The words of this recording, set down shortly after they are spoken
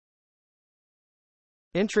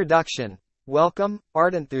Introduction. Welcome,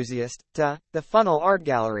 art enthusiast, to the Funnel Art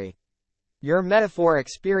Gallery. Your metaphor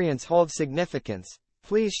experience holds significance.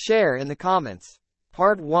 Please share in the comments.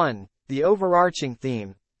 Part 1. The overarching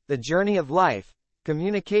theme. The journey of life.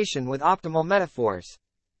 Communication with optimal metaphors.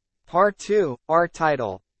 Part 2. Art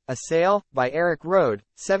title. A Sail, by Erik Røde,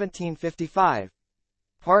 1755.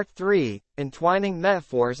 Part 3. Entwining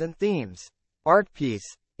metaphors and themes. Art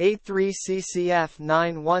piece. 83CCF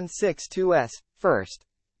 9162S. First.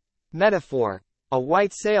 Metaphor. A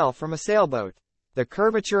white sail from a sailboat. The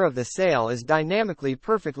curvature of the sail is dynamically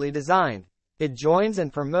perfectly designed. It joins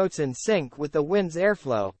and promotes in sync with the wind's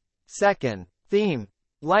airflow. Second. Theme.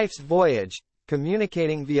 Life's voyage.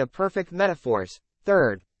 Communicating via perfect metaphors.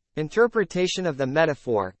 Third. Interpretation of the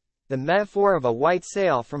metaphor. The metaphor of a white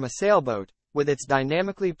sail from a sailboat, with its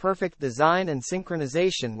dynamically perfect design and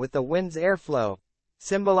synchronization with the wind's airflow,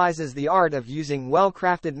 symbolizes the art of using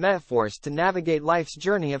well-crafted metaphors to navigate life's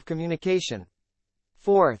journey of communication.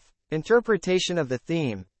 Fourth. Interpretation of the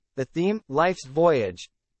theme. The theme, life's voyage,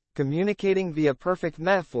 communicating via perfect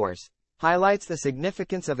metaphors, highlights the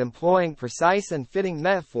significance of employing precise and fitting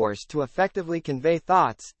metaphors to effectively convey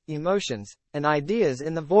thoughts, emotions, and ideas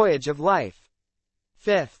in the voyage of life.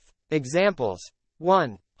 Fifth. Examples.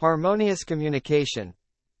 1. Harmonious communication.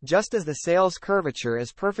 Just as the sail's curvature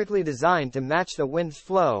is perfectly designed to match the wind's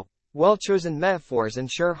flow, well-chosen metaphors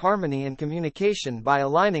ensure harmony in communication by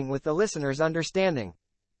aligning with the listener's understanding.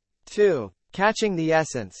 2. Catching the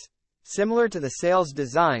essence. Similar to the sail's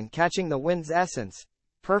design catching the wind's essence,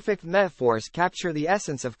 perfect metaphors capture the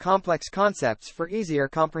essence of complex concepts for easier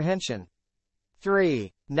comprehension.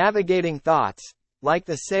 3. Navigating thoughts. Like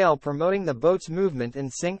the sail promoting the boat's movement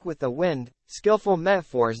in sync with the wind, skillful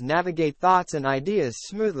metaphors navigate thoughts and ideas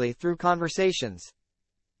smoothly through conversations.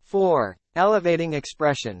 4. Elevating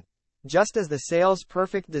expression. Just as the sail's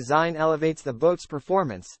perfect design elevates the boat's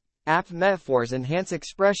performance, apt metaphors enhance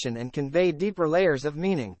expression and convey deeper layers of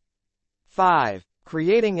meaning. 5.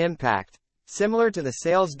 Creating impact. Similar to the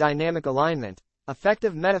sail's dynamic alignment,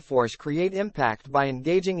 effective metaphors create impact by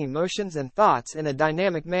engaging emotions and thoughts in a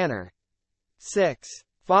dynamic manner. 6.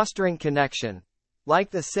 Fostering connection.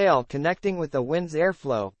 Like the sail connecting with the wind's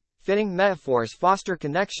airflow, fitting metaphors foster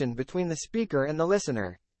connection between the speaker and the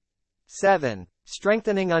listener. 7.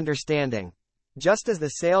 Strengthening understanding. Just as the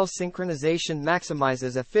sail's synchronization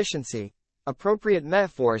maximizes efficiency, appropriate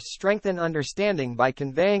metaphors strengthen understanding by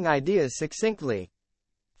conveying ideas succinctly.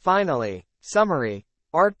 Finally, summary.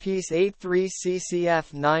 Art piece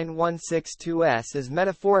 83CCF 9162S is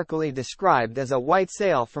metaphorically described as a white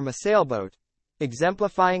sail from a sailboat,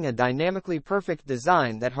 exemplifying a dynamically perfect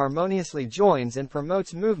design that harmoniously joins and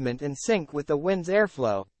promotes movement in sync with the wind's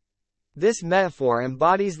airflow. This metaphor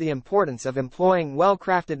embodies the importance of employing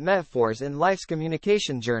well-crafted metaphors in life's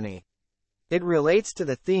communication journey. It relates to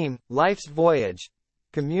the theme, life's voyage,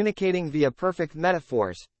 communicating via perfect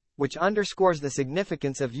metaphors, which underscores the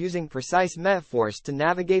significance of using precise metaphors to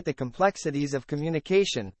navigate the complexities of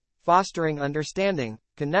communication, fostering understanding,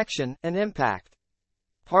 connection, and impact.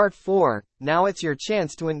 Part 4. Now it's your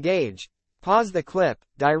chance to engage. Pause the clip,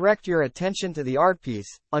 direct your attention to the art piece,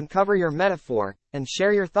 uncover your metaphor, and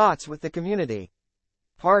share your thoughts with the community.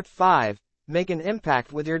 Part 5. Make an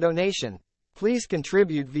impact with your donation. Please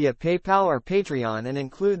contribute via PayPal or Patreon and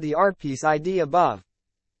include the art piece ID above.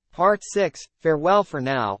 Part 6. Farewell for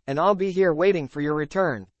now, and I'll be here waiting for your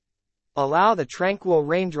return. Allow the tranquil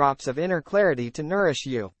raindrops of inner clarity to nourish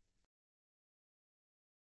you.